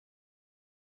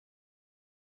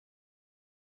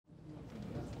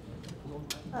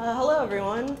Hello,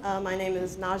 everyone. My name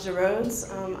is Nadja Rhodes.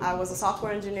 I was a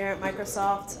software engineer at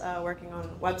Microsoft working on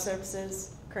web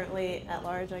services, currently at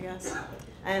large, I guess.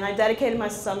 And I dedicated my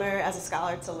summer as a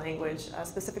scholar to language,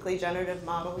 specifically generative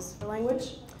models for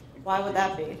language. Why would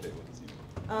that be?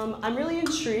 I'm really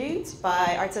intrigued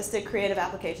by artistic, creative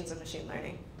applications of machine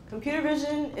learning. Computer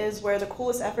vision is where the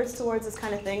coolest efforts towards this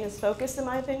kind of thing is focused, in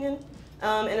my opinion.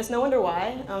 And it's no wonder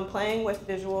why. Playing with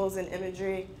visuals and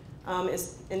imagery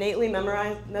is innately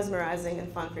mesmerizing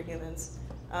and fun for humans.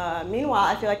 Meanwhile,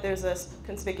 I feel like there's a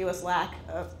conspicuous lack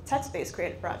of text-based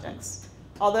creative projects.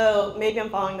 Although maybe I'm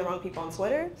following the wrong people on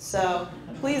Twitter, so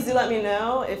please do let me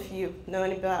know if you know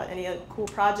about any cool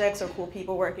projects or cool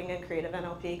people working in creative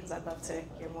NLP, because I'd love to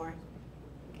hear more.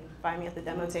 You can find me at the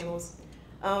demo tables.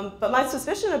 But my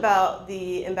suspicion about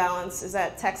the imbalance is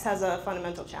that text has a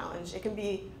fundamental challenge. It can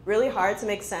be really hard to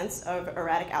make sense of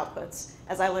erratic outputs,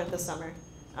 as I learned this summer.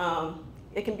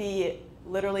 It can be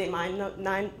literally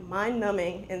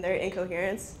mind-numbing in their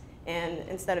incoherence, and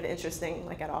instead of interesting,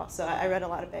 like at all. So I read a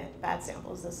lot of bad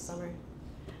samples this summer.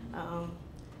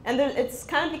 And it's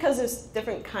kind of because there's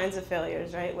different kinds of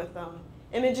failures, right? With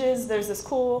images, there's this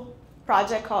cool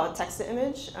project called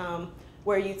text-to-image,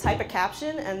 where you type a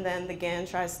caption and then the GAN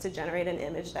tries to generate an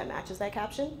image that matches that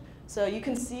caption. So you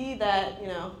can see that,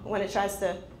 when it tries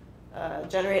to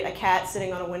generate a cat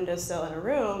sitting on a windowsill in a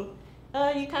room,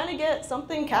 you kind of get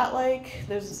something cat-like.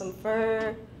 There's some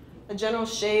fur, a general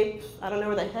shape. I don't know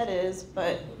where the head is,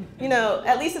 but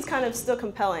at least it's kind of still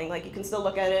compelling. Like you can still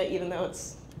look at it even though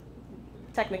it's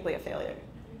technically a failure.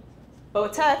 But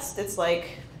with text, it's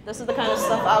like, this is the kind of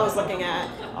stuff I was looking at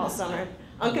all summer.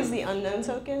 Unk is the unknown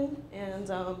token, and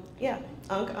yeah,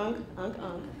 unk.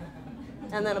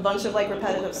 And then a bunch of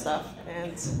repetitive stuff.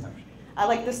 And I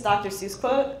like this Dr. Seuss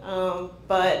quote,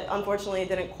 but unfortunately it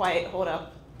didn't quite hold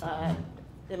up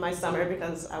in my summer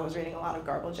because I was reading a lot of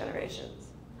garbled generations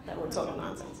that were total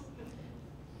nonsense.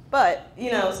 But,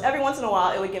 every once in a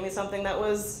while it would give me something that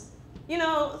was,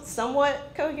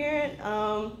 somewhat coherent,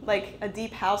 like a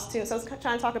deep house tune. So it's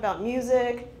trying to talk about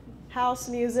music, house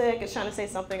music. It's trying to say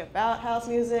something about house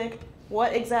music.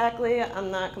 What exactly,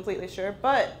 I'm not completely sure,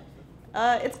 but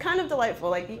it's kind of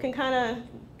delightful. Like you can kind of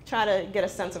try to get a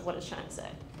sense of what it's trying to say.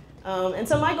 And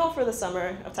so my goal for the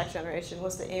summer of text generation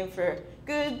was to aim for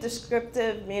good,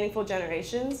 descriptive, meaningful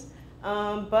generations.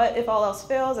 But if all else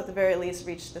fails, at the very least,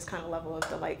 reach this kind of level of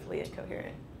delightfully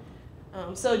incoherent.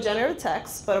 So generative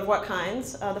text, but of what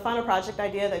kinds? The final project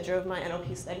idea that drove my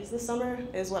NLP studies this summer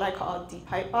is what I call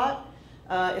Deephypebot.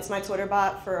 It's my Twitter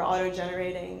bot for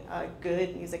auto-generating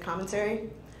good music commentary.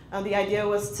 The idea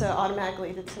was to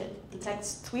automatically detect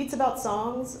tweets about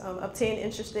songs, obtain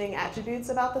interesting attributes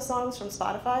about the songs from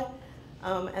Spotify,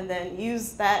 and then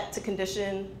use that to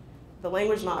condition the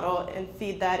language model and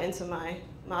feed that into my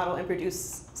model and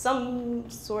produce some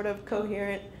sort of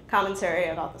coherent commentary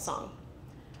about the song.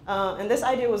 And this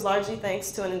idea was largely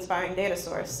thanks to an inspiring data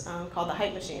source called the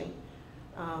Hype Machine.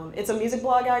 It's a music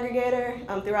blog aggregator.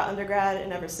 Throughout undergrad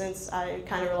and ever since, I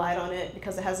kind of relied on it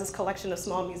because it has this collection of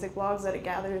small music blogs that it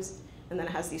gathers, and then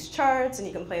it has these charts, and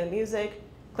you can play the music,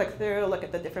 click through, look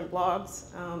at the different blogs.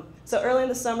 So early in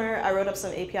the summer, I wrote up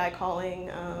some API calling,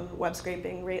 web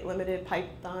scraping, rate-limited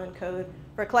Python code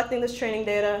for collecting this training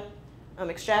data,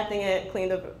 extracting it,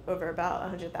 cleaned up over about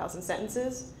 100,000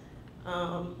 sentences.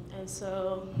 And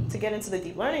so to get into the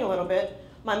deep learning a little bit,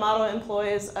 my model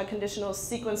employs a conditional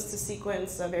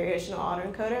sequence-to-sequence variational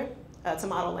autoencoder to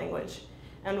model language.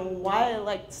 And why I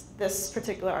liked this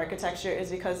particular architecture is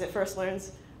because it first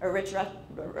learns a rich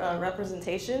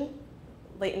representation,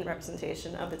 latent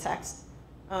representation of the text.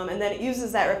 And then it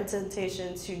uses that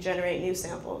representation to generate new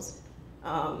samples.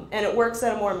 And it works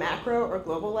at a more macro or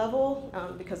global level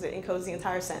because it encodes the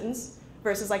entire sentence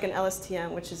versus like an LSTM,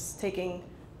 which is taking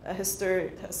a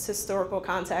historical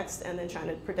context and then trying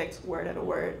to predict word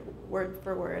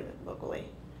for word locally.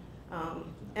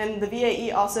 And the VAE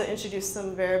also introduced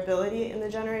some variability in the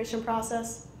generation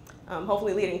process,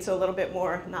 hopefully leading to a little bit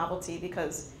more novelty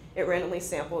because it randomly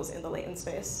samples in the latent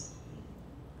space.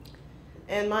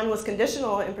 And mine was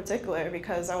conditional in particular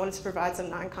because I wanted to provide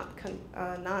some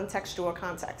non-textual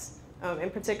context. In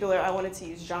particular, I wanted to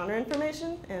use genre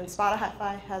information, and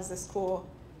Spotify has this cool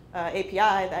API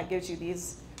that gives you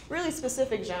these really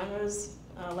specific genres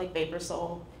like vapor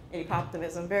soul, indie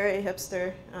optimism, very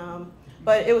hipster.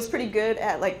 But it was pretty good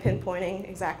at pinpointing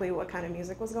exactly what kind of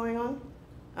music was going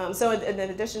on. So in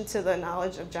addition to the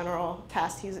knowledge of general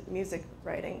past music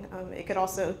writing, it could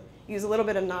also use a little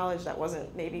bit of knowledge that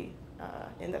wasn't maybe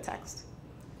in the text.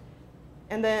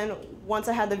 And then once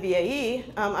I had the VAE,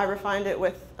 I refined it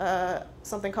with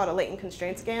something called a latent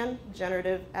constraint scan,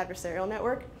 generative adversarial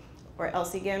network, or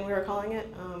LCGAN we were calling it.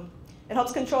 It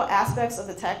helps control aspects of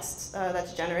the text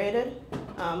that's generated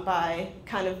by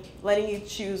kind of letting you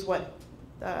choose what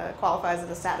qualifies as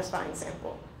a satisfying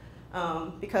sample.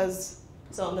 Because,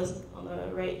 so on the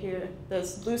right here,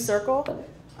 this blue circle,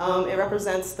 it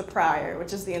represents the prior,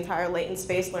 which is the entire latent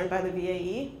space learned by the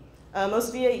VAE.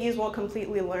 Most VAEs won't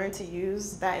completely learn to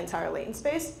use that entire latent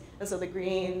space, and so the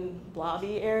green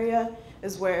blobby area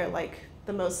is where like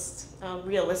the most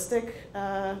realistic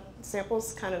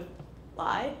samples kind of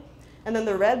lie. And then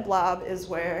the red blob is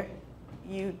where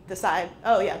you decide,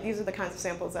 oh yeah, these are the kinds of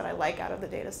samples that I like out of the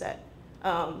data set.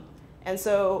 And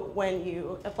so when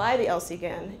you apply the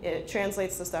LCGAN, it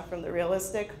translates the stuff from the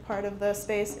realistic part of the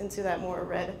space into that more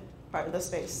red part of the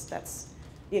space. That's,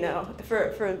 you know,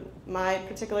 for my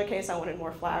particular case, I wanted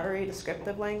more flowery,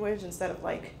 descriptive language instead of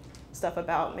like stuff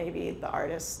about maybe the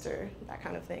artist or that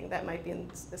kind of thing that might be in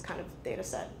this kind of data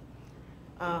set.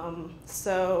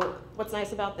 So what's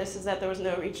nice about this is that there was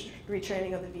no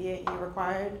retraining of the VAE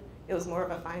required. It was more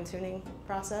of a fine-tuning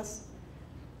process.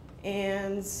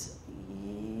 And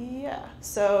yeah,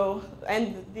 so,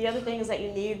 and the other thing is that you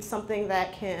need something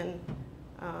that can,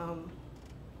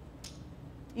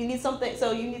 you need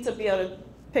to be able to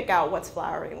pick out what's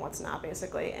flowery and what's not,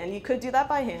 basically. And you could do that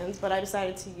by hand, but I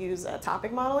decided to use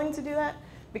topic modeling to do that,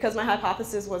 because my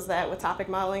hypothesis was that with topic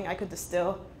modeling, I could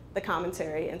distill the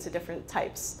commentary into different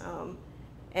types.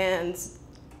 And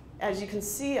as you can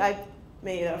see, I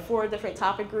made 4 different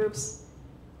topic groups.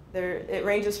 It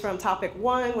ranges from topic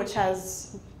 1, which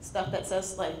has stuff that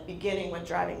says like beginning with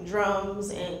driving drums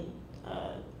and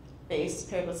bass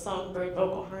paired with songbird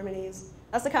vocal harmonies.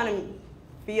 That's the kind of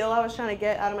feel I was trying to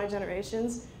get out of my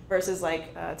generations, versus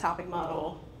like topic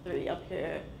model 3 up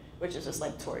here, which is just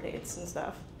like tour dates and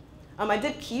stuff. I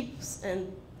did keep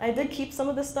some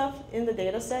of this stuff in the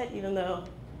data set, even though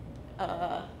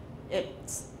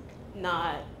it's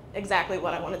not exactly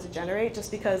what I wanted to generate,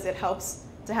 just because it helps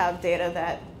to have data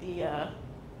that the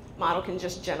model can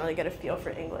just generally get a feel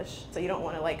for English. So you don't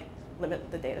want to like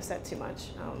limit the data set too much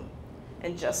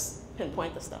and just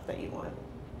pinpoint the stuff that you want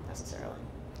necessarily.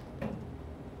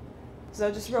 So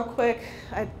just real quick,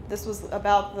 this was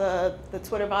about the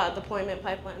Twitter bot deployment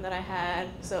pipeline that I had.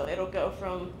 So it'll go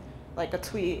from like a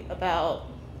tweet about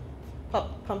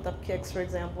pumped up kicks, for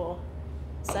example,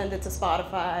 send it to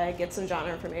Spotify, get some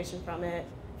genre information from it,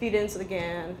 feed it into the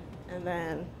GAN, and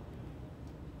then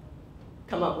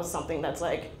come up with something that's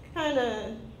like kind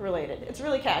of related. It's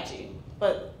really catchy,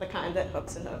 but the kind that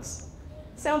hooks and hooks.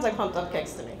 Sounds like pumped up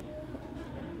kicks to me.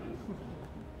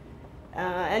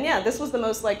 And yeah, this was the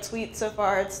most like tweet so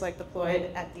far. It's like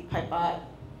deployed at Deephypebot.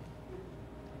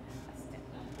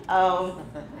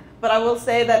 But I will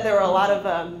say that there were a lot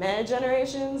of meh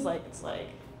generations. Like it's like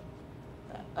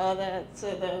that's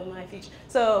my feature.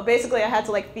 So basically, I had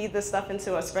to like feed this stuff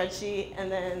into a spreadsheet,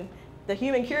 and then the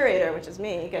human curator, which is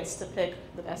me, gets to pick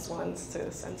the best ones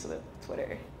to send to the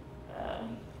Twitter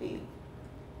feed.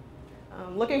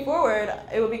 Looking forward,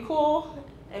 it would be cool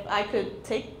if I could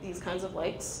take these kinds of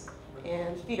likes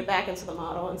and feed it back into the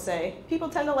model and say, people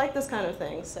tend to like this kind of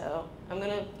thing, so I'm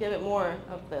going to give it more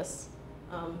of this,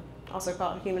 also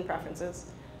called human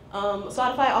preferences.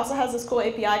 Spotify also has this cool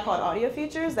API called audio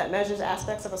features that measures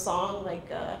aspects of a song, like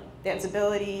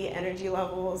danceability, energy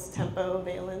levels, tempo,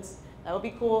 valence. That would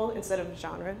be cool instead of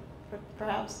genre,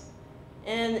 perhaps.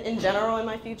 And in general, in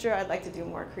my future, I'd like to do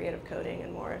more creative coding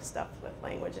and more stuff with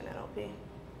language and NLP.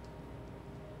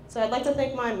 So I'd like to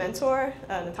thank my mentor,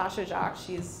 Natasha Jacques.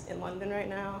 She's in London right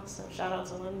now, so shout out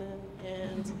to London.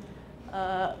 And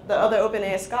the other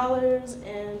OpenAI scholars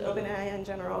and OpenAI in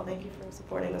general, thank you for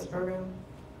supporting this program.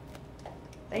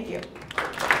 Thank you.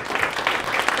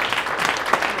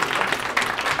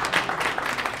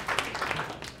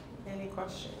 Any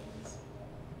questions?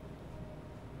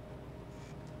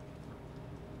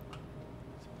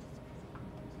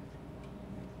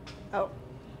 Oh,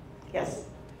 yes.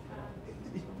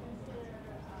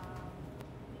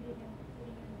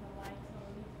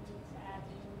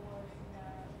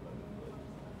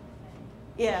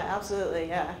 Yeah, absolutely,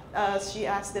 yeah. She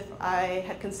asked if I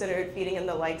had considered feeding in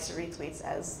the likes or retweets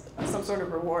as some sort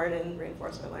of reward in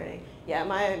reinforcement learning. Yeah,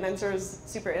 my mentor's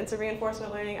super into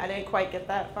reinforcement learning. I didn't quite get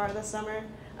that far this summer,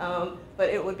 but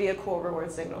it would be a cool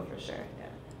reward signal for sure, yeah.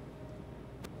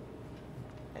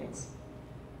 Thanks.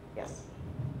 Yes?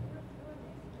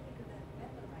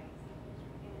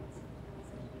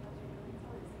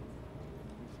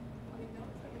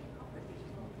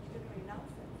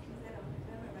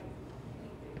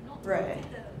 Right.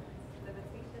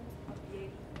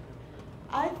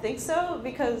 I think so,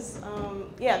 because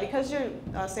yeah, because you're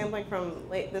sampling from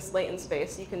this latent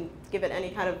space, you can give it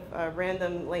any kind of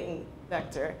random latent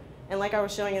vector. And like I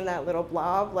was showing in that little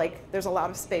blob, like there's a lot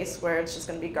of space where it's just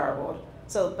going to be garbled.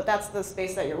 So, but that's the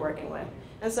space that you're working with.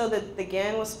 And so the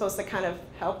GAN was supposed to kind of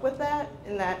help with that,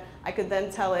 in that I could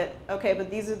then tell it, okay, but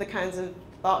these are the kinds of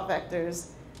thought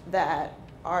vectors that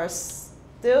are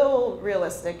still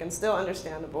realistic and still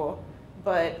understandable,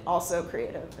 but also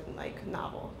creative and like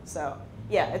novel. So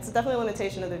yeah, it's definitely a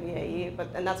limitation of the VAE,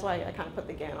 and that's why I kind of put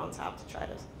the GAN on top to try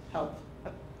to help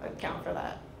account for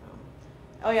that.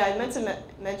 Oh yeah, I meant to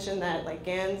mention that like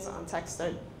GANs on text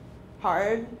are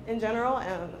hard in general,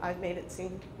 and I've made it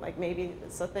seem like maybe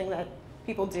it's a thing that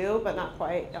people do, but not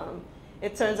quite.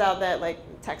 It turns out that like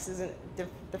text isn't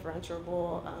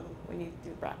differentiable when you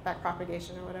do back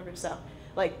propagation or whatever. So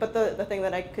like, but the thing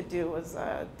that I could do was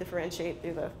differentiate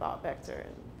through the thought vector,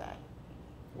 and that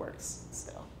works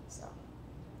still. So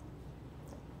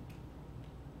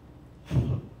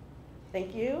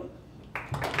thank you.